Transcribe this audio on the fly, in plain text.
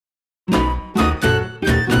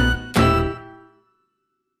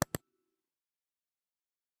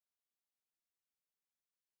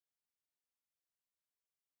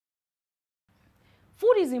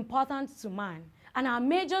Food is important to man, and our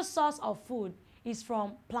major source of food is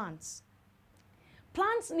from plants.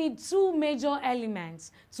 Plants need two major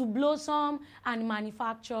elements to blossom and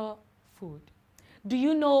manufacture food. Do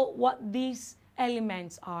you know what these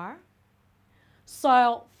elements are?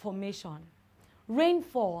 Soil formation,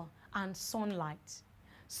 rainfall, and sunlight.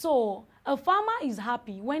 So, a farmer is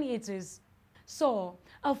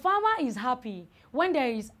happy when there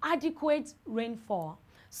is adequate rainfall,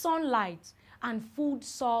 sunlight, and food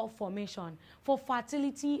soil formation for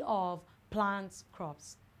fertility of plant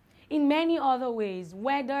crops. In many other ways,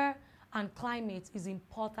 weather and climate is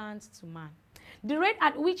important to man. The rate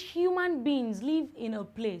at which human beings live in a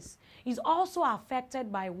place is also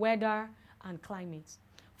affected by weather and climate.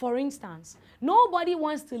 For instance, nobody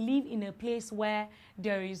wants to live in a place where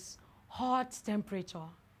there is hot temperature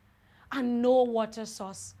and no water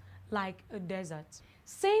source like a desert.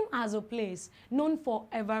 Same as a place known for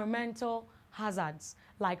environmental hazards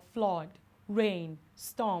like flood, rain,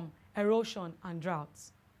 storm, erosion, and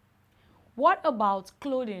droughts. What about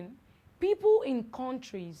clothing? People in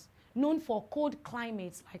countries known for cold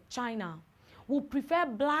climates like China will prefer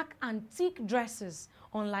black and thick dresses,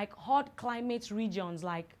 unlike hot climate regions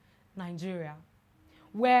like Nigeria,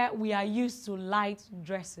 where we are used to light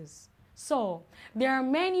dresses. So, there are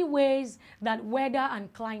many ways that weather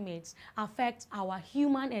and climate affect our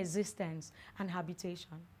human existence and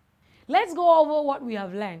habitation. Let's go over what we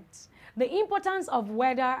have learned. The importance of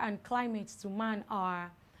weather and climate to man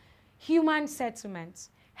are human settlements,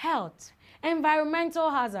 health, environmental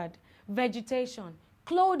hazard, vegetation,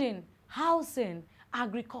 clothing, housing,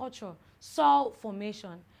 agriculture, soil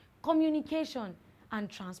formation, communication and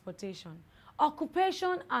transportation,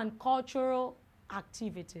 occupation and cultural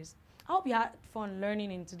activities. I hope you had fun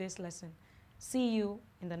learning in today's lesson. See you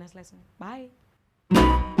in the next lesson. Bye.